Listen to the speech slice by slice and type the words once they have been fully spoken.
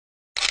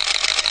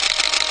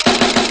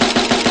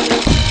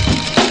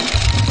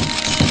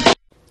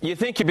You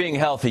think you're being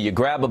healthy, you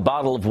grab a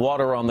bottle of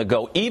water on the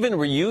go, even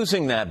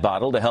reusing that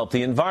bottle to help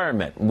the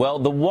environment. Well,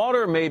 the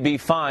water may be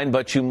fine,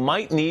 but you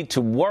might need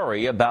to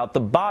worry about the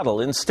bottle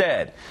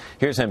instead.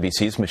 Here's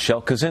NBC's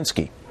Michelle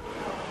Kosinski.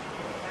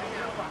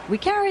 We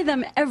carry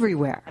them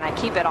everywhere. And I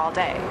keep it all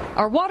day.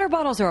 Our water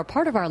bottles are a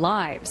part of our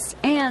lives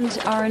and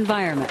our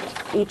environment.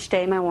 Each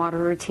day my water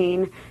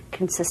routine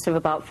consists of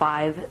about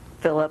 5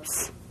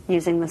 fill-ups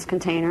using this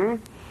container,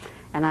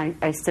 and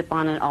I sip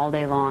on it all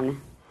day long.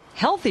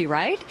 Healthy,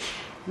 right?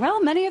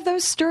 Well, many of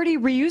those sturdy,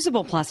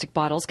 reusable plastic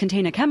bottles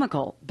contain a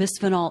chemical,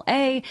 bisphenol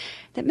A,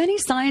 that many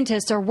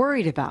scientists are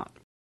worried about.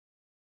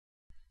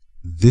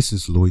 This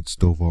is Lloyd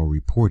Stovall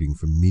reporting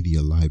from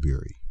Media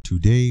Library.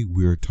 Today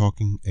we are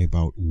talking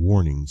about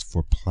warnings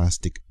for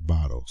plastic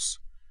bottles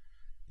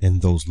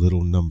and those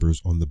little numbers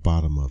on the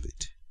bottom of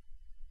it.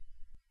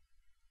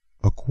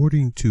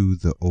 According to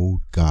the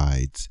old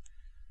guides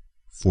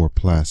for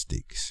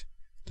plastics,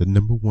 the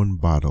number 1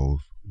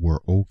 bottles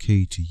were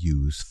okay to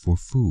use for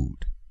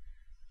food.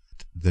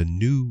 The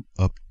new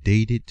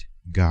updated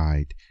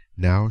guide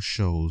now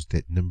shows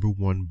that number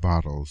 1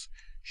 bottles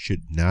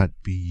should not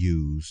be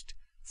used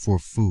for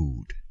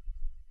food.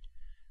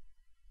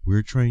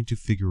 We're trying to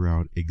figure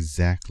out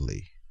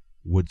exactly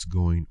what's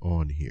going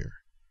on here.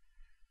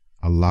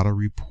 A lot of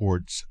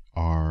reports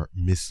are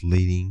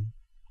misleading,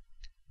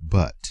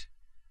 but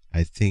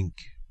I think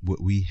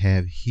what we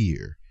have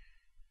here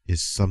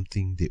is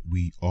something that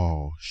we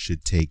all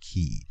should take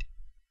heed.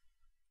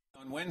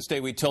 On Wednesday,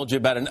 we told you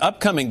about an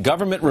upcoming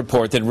government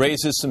report that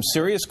raises some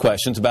serious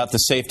questions about the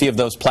safety of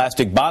those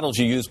plastic bottles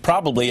you use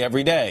probably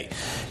every day.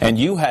 And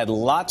you had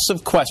lots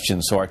of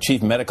questions, so our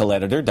chief medical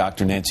editor,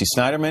 Dr. Nancy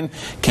Snyderman,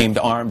 came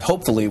armed,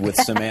 hopefully, with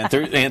some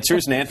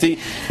answers.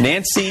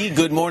 Nancy,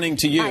 good morning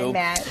to you. Hi,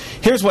 Matt.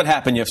 Here's what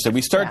happened yesterday.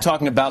 We started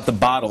talking about the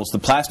bottles, the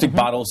plastic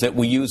bottles that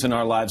we use in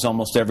our lives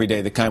almost every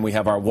day, the kind we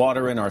have our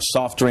water in, our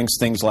soft drinks,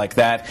 things like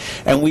that.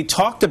 And we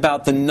talked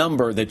about the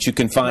number that you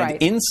can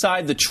find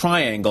inside the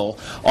triangle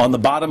on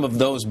the bottom of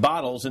those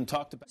bottles and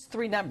talked about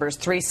 3 numbers,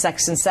 3,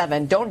 6, and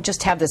 7. Don't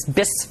just have this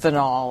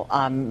bisphenol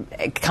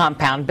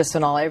compound,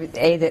 bisphenol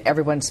A that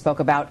everyone spoke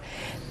about,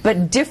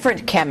 but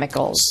different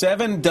chemicals.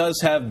 7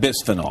 does have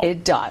bisphenol.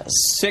 It does.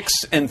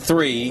 6 and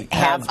 3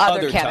 have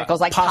other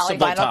chemicals like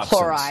polyvinyl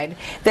chloride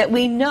that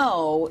we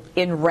know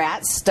in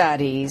rat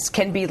studies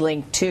can be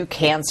linked to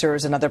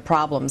cancers and other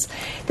problems.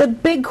 The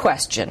big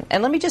question,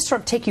 and let me just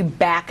sort of take you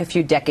back a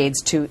few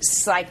decades to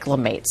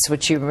cyclamates,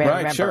 which you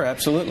remember. Right, sure,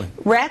 absolutely.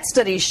 Rat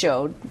studies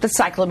showed that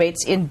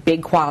cyclamates in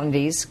big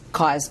quantities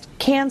caused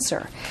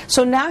cancer.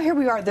 So now here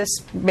we are this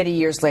many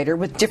years later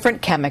with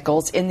different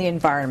chemicals in the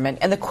environment,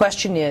 and the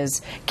question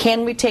is,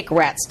 can we take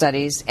rat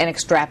studies and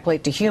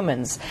extrapolate to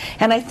humans?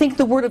 And I think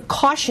the word of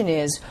caution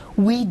is,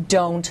 we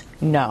don't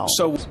know.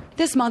 So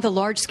this month, a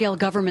large-scale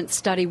government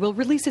study will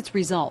release its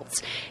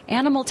results.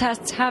 Animal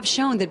tests have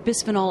shown that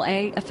bisphenol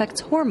A affects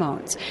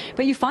hormones,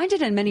 but you find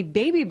it in many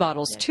baby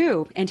bottles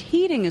too, and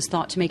heating is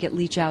thought to make it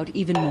leach out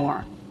even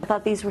more. I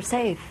thought these were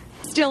safe.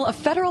 Still, a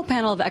federal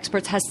panel of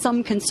experts has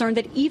some concern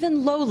that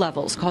even low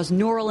levels cause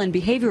neural and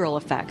behavioral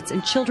effects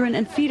in children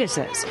and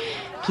fetuses.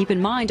 Keep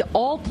in mind,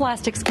 all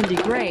plastics can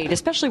degrade,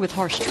 especially with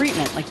harsh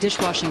treatment like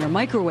dishwashing or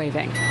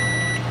microwaving.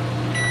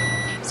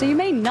 So you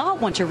may not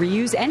want to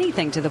reuse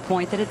anything to the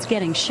point that it's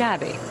getting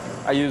shabby.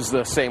 I use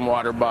the same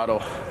water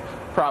bottle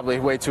probably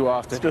way too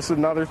often. Just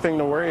another thing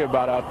to worry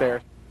about out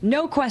there.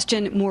 No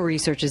question, more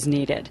research is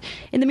needed.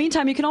 In the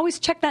meantime, you can always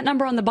check that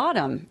number on the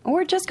bottom,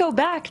 or just go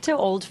back to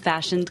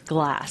old-fashioned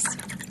glass.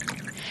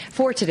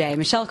 For today,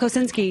 Michelle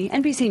Kosinski,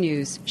 NBC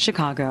News,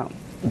 Chicago.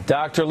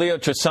 Dr. Leo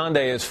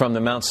Trisande is from the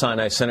Mount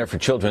Sinai Center for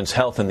Children's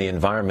Health and the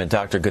Environment.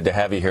 Doctor, good to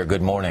have you here.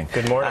 Good morning.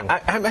 Good morning.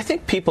 I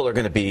think people are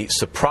going to be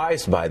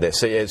surprised by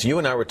this. As you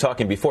and I were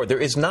talking before, there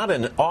is not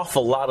an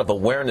awful lot of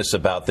awareness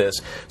about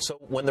this. So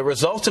when the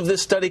results of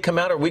this study come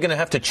out, are we going to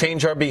have to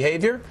change our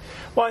behavior?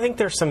 Well, I think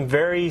there's some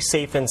very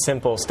safe and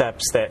simple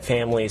steps that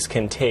families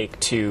can take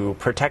to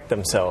protect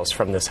themselves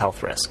from this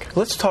health risk.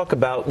 Let's talk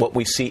about what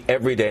we see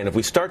every day. And if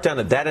we start down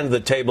at that end of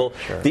the table,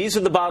 these are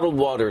the bottled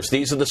waters,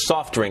 these are the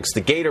soft drinks,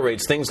 the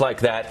Gatorades, things like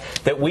that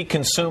we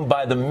consume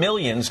by the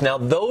millions. Now,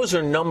 those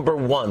are number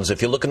 1s,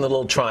 if you look in the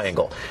little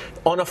triangle.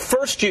 On a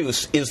first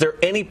use, is there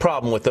any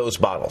problem with those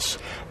bottles?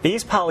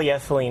 These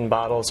polyethylene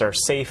bottles are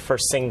safe for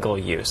single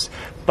use,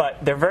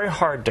 but they're very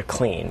hard to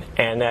clean.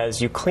 And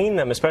as you clean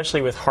them,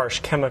 especially with harsh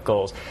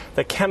chemicals,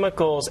 the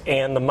chemicals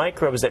and the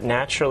microbes that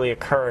naturally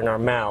occur in our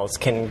mouths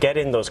can get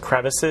in those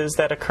crevices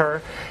that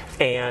occur,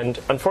 and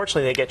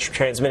unfortunately they get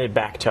transmitted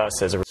back to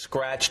us as a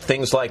scratched,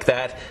 things like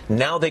that.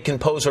 Now they can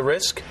pose a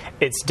risk?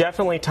 It's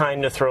definitely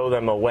time to throw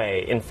them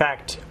away. In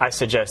fact, I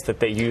suggest that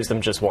they use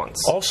them just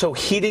once. Also,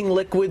 heating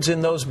liquids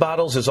in those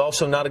bottles is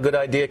also not a good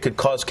idea. It could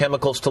cause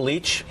chemicals to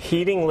leach.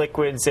 Heating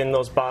liquids in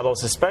those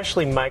bottles,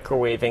 especially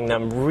microwaving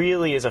them,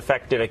 really is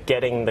effective at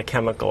getting the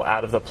chemical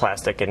out of the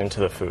plastic and into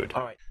the food.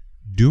 All right.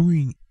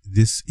 During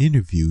this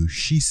interview,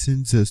 she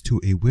sends us to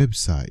a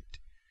website,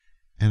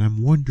 and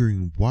I'm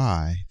wondering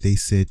why they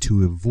said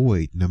to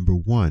avoid number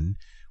 1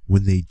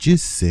 when they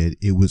just said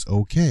it was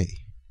okay.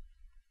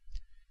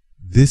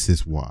 This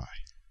is why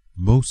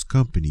most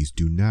companies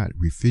do not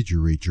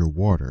refrigerate your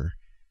water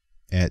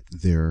at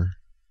their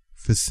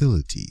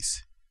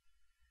facilities.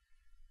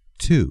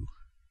 2.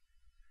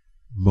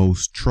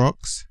 Most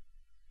trucks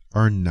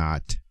are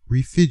not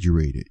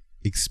refrigerated,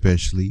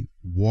 especially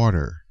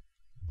water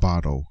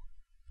bottle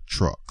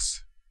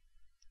trucks.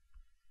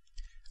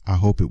 I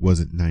hope it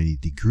wasn't 90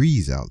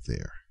 degrees out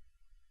there.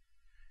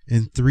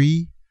 And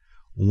 3,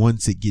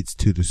 once it gets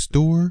to the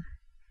store,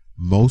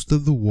 most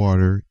of the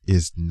water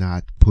is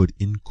not put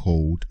in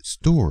cold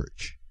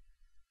storage.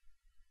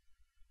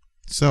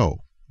 So,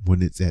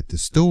 when it's at the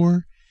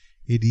store,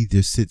 it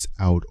either sits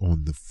out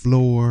on the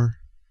floor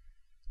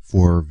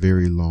for a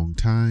very long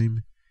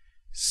time.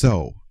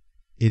 So,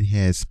 it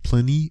has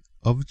plenty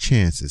of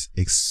chances,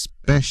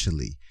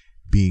 especially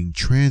being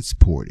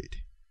transported,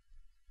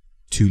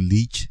 to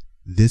leach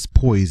this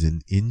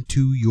poison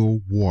into your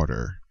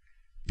water,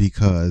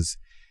 because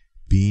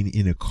being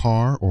in a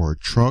car or a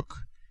truck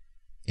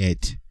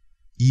at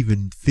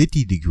even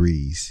 50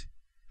 degrees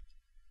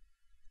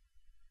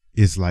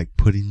is like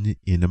putting it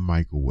in a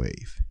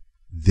microwave.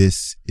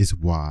 This is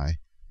why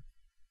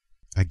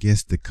I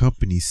guess the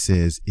company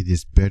says it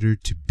is better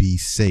to be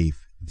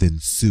safe than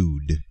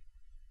sued.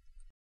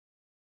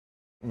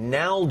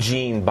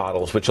 Nalgene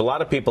bottles, which a lot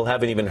of people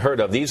haven't even heard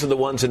of. These are the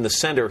ones in the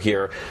center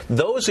here.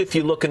 Those, if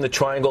you look in the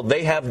triangle,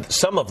 they have,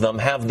 some of them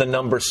have the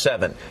number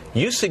 7.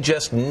 You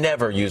suggest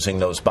never using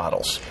those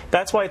bottles.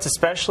 That's why it's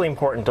especially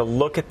important to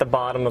look at the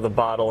bottom of the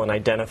bottle and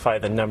identify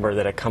the number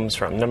that it comes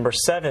from. Number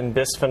 7,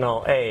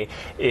 bisphenol A,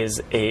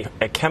 is a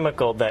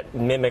chemical that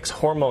mimics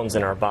hormones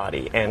in our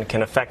body and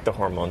can affect the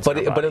hormones in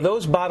our body. But are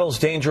those bottles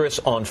dangerous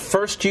on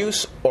first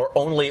use or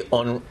only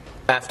on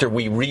after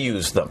we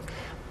reuse them?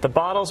 The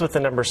bottles with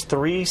the numbers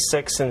 3,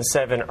 6, and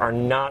 7 are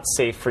not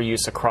safe for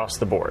use across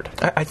the board.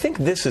 I think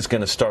this is going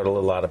to startle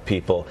a lot of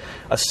people.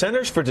 A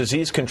Centers for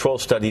Disease Control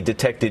study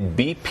detected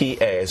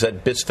BPA, is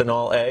that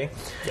bisphenol A?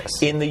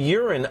 Yes. In the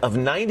urine of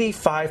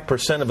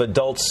 95% of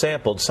adults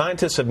sampled.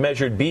 Scientists have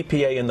measured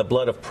BPA in the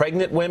blood of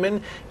pregnant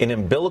women, in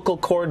umbilical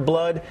cord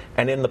blood,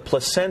 and in the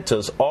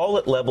placentas, all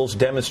at levels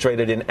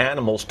demonstrated in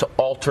animals to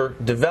alter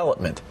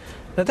development.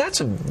 Now,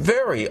 that's a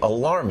very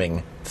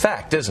alarming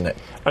fact, isn't it?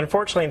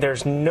 Unfortunately,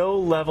 there's no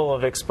level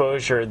of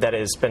exposure that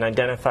has been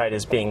identified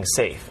as being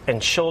safe,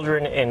 and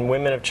children and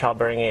women of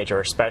childbearing age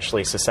are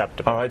especially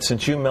susceptible. All right,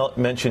 since you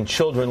mentioned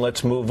children,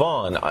 let's move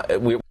on.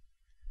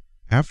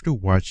 After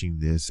watching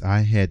this,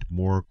 I had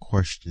more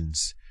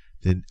questions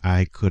than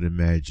I could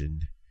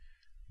imagine,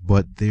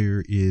 but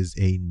there is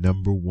a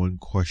number one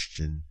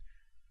question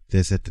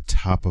that's at the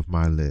top of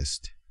my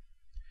list,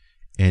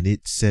 and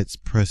it sets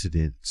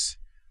precedence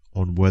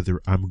on whether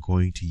I'm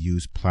going to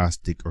use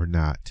plastic or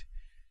not.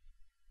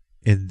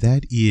 And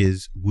that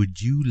is,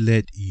 would you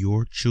let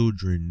your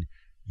children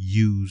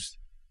use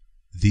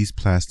these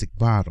plastic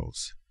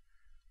bottles?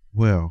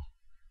 Well,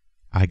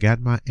 I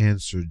got my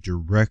answer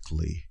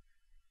directly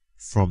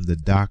from the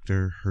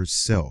doctor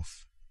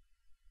herself.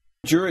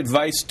 Would your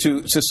advice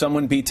to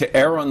someone be to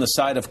err on the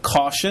side of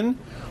caution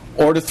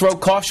or to throw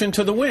caution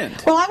to the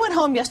wind? Well, I went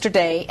home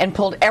yesterday and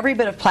pulled every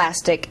bit of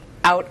plastic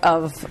out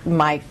of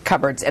my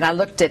cupboards, and I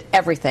looked at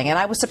everything, and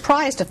I was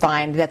surprised to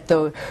find that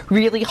the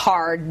really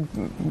hard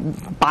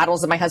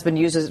bottles that my husband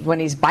uses when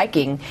he's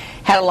biking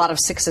had a lot of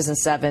 6s and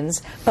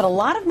 7s, but a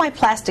lot of my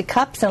plastic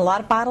cups and a lot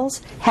of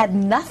bottles had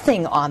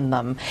nothing on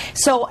them.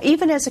 So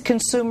even as a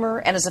consumer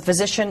and as a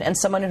physician and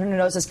someone who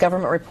knows this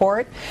government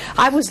report,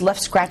 I was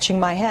left scratching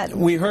my head.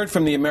 We heard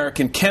from the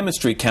American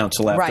Chemistry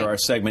Council after our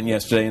segment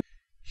yesterday.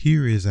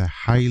 Here is a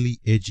highly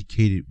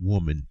educated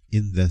woman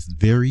in the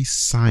very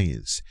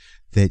science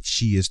that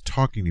she is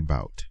talking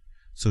about.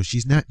 So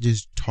she's not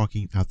just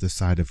talking out the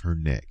side of her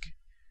neck.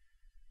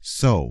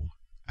 So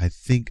I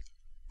think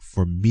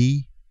for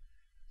me,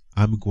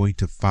 I'm going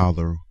to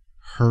follow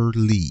her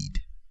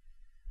lead.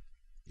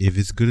 If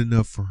it's good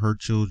enough for her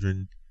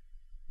children,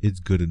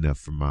 it's good enough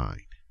for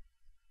mine.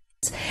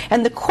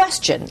 And the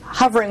question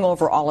hovering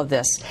over all of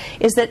this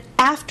is that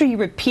after you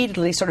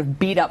repeatedly sort of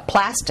beat up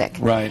plastic,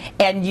 right,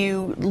 and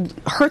you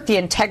hurt the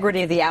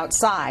integrity of the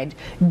outside,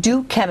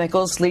 do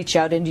chemicals leach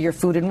out into your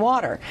food and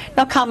water?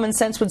 Now, common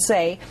sense would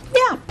say,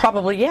 yeah,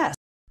 probably yes.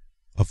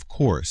 Of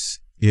course,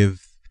 if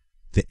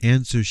the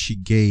answer she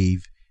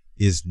gave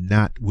is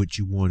not what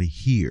you want to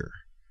hear,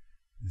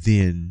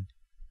 then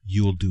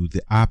you'll do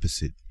the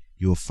opposite.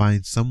 You'll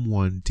find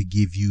someone to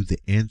give you the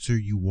answer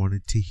you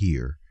wanted to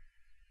hear,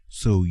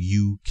 so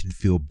you can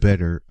feel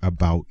better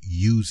about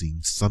using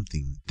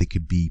something that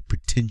could be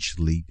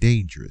potentially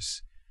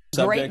dangerous.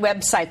 Great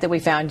website that we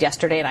found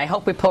yesterday, and I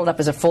hope we pull it up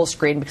as a full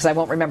screen because I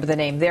won't remember the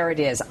name. There it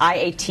is,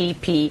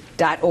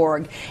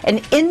 IATP.org,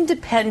 an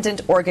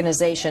independent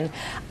organization.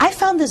 I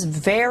found this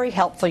very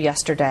helpful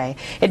yesterday.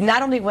 It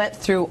not only went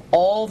through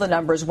all the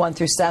numbers 1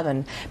 through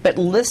 7, but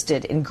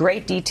listed in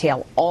great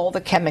detail all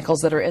the chemicals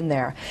that are in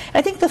there. And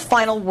I think the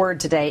final word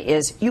today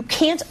is you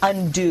can't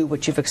undo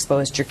what you've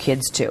exposed your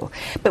kids to,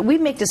 but we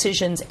make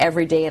decisions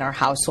every day in our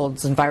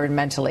households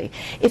environmentally.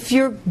 If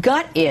your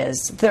gut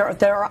is, there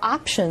are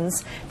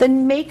options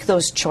then make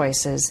those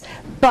choices.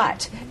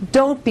 But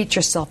don't beat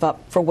yourself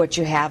up for what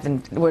you have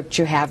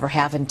or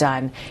haven't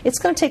done. It's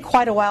going to take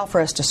quite a while for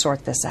us to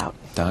sort this out.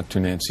 Dr.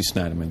 Nancy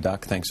Snyderman.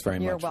 Doc, thanks very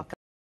much. You're welcome.